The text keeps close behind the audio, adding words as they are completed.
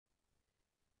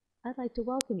I'd like to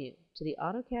welcome you to the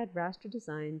AutoCAD Raster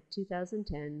Design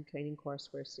 2010 Training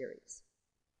Courseware Series.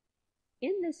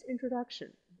 In this introduction,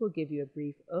 we'll give you a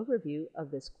brief overview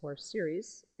of this course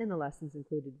series and the lessons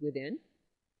included within.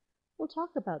 We'll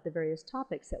talk about the various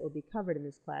topics that will be covered in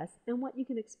this class and what you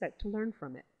can expect to learn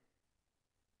from it.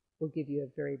 We'll give you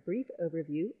a very brief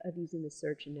overview of using the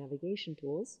search and navigation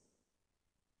tools,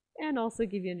 and also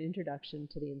give you an introduction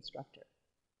to the instructor.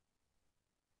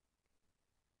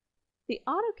 The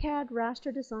AutoCAD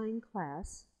Raster Design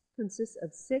class consists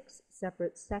of 6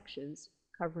 separate sections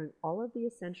covering all of the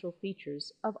essential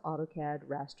features of AutoCAD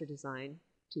Raster Design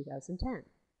 2010.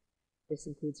 This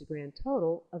includes a grand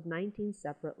total of 19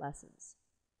 separate lessons.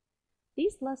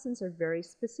 These lessons are very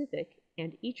specific,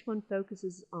 and each one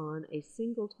focuses on a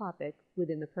single topic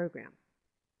within the program.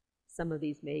 Some of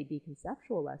these may be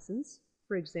conceptual lessons,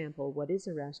 for example, what is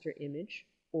a raster image,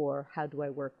 or how do I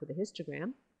work with a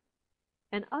histogram?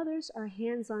 And others are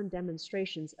hands-on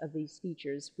demonstrations of these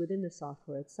features within the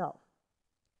software itself.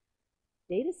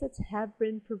 Datasets have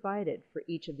been provided for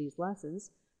each of these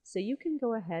lessons, so you can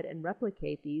go ahead and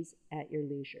replicate these at your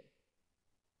leisure.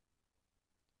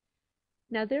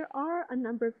 Now, there are a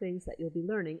number of things that you'll be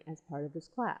learning as part of this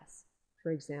class.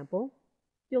 For example,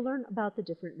 you'll learn about the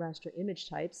different raster image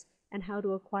types and how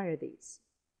to acquire these.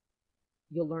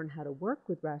 You'll learn how to work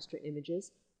with raster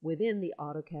images within the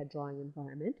AutoCAD drawing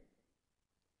environment.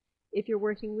 If you're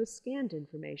working with scanned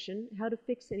information, how to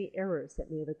fix any errors that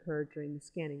may have occurred during the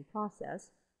scanning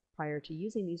process prior to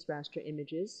using these raster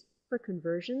images for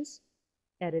conversions,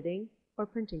 editing, or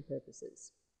printing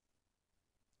purposes.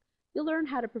 You'll learn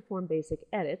how to perform basic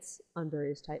edits on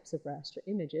various types of raster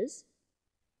images,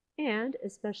 and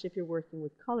especially if you're working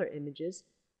with color images,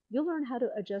 you'll learn how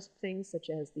to adjust things such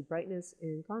as the brightness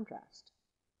and contrast.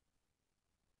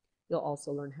 You'll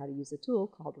also learn how to use a tool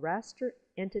called Raster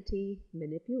Entity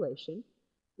Manipulation,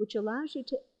 which allows you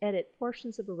to edit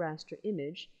portions of a raster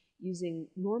image using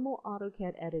normal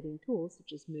AutoCAD editing tools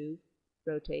such as Move,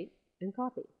 Rotate, and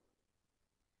Copy.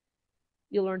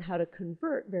 You'll learn how to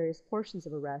convert various portions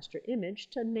of a raster image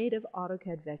to native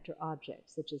AutoCAD vector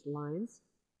objects such as lines,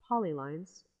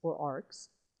 polylines, or arcs.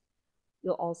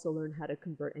 You'll also learn how to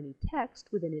convert any text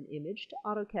within an image to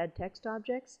AutoCAD text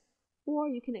objects, or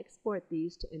you can export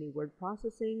these to any word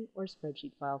processing or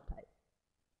spreadsheet file type.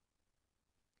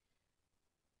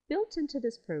 Built into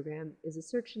this program is a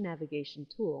search and navigation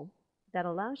tool that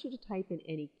allows you to type in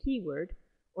any keyword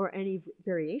or any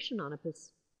variation on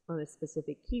a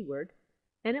specific keyword,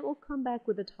 and it will come back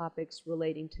with the topics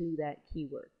relating to that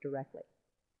keyword directly.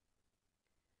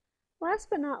 Last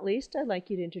but not least, I'd like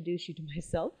to introduce you to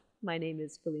myself. My name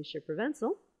is Felicia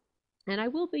Provenzel, and I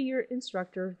will be your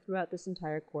instructor throughout this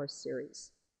entire course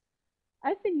series.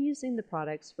 I've been using the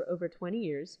products for over 20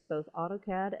 years, both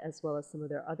AutoCAD as well as some of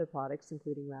their other products,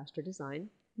 including Raster Design,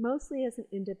 mostly as an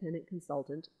independent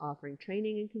consultant offering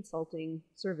training and consulting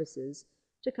services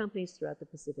to companies throughout the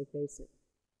Pacific Basin.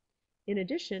 In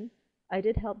addition, I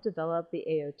did help develop the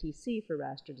AOTC for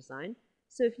Raster Design,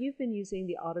 so if you've been using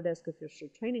the Autodesk Official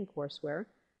Training courseware,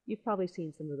 you've probably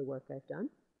seen some of the work I've done.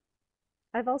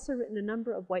 I've also written a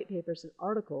number of white papers and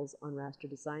articles on raster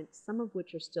design, some of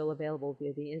which are still available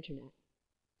via the internet.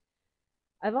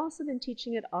 I've also been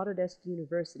teaching at Autodesk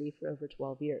University for over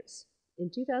 12 years. In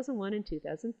 2001 and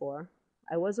 2004,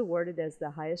 I was awarded as the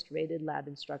highest rated lab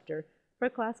instructor for a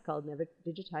class called Never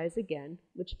Digitize Again,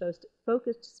 which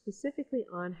focused specifically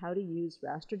on how to use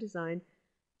raster design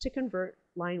to convert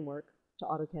line work to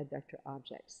AutoCAD vector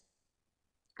objects.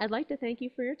 I'd like to thank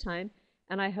you for your time,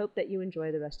 and I hope that you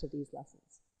enjoy the rest of these lessons.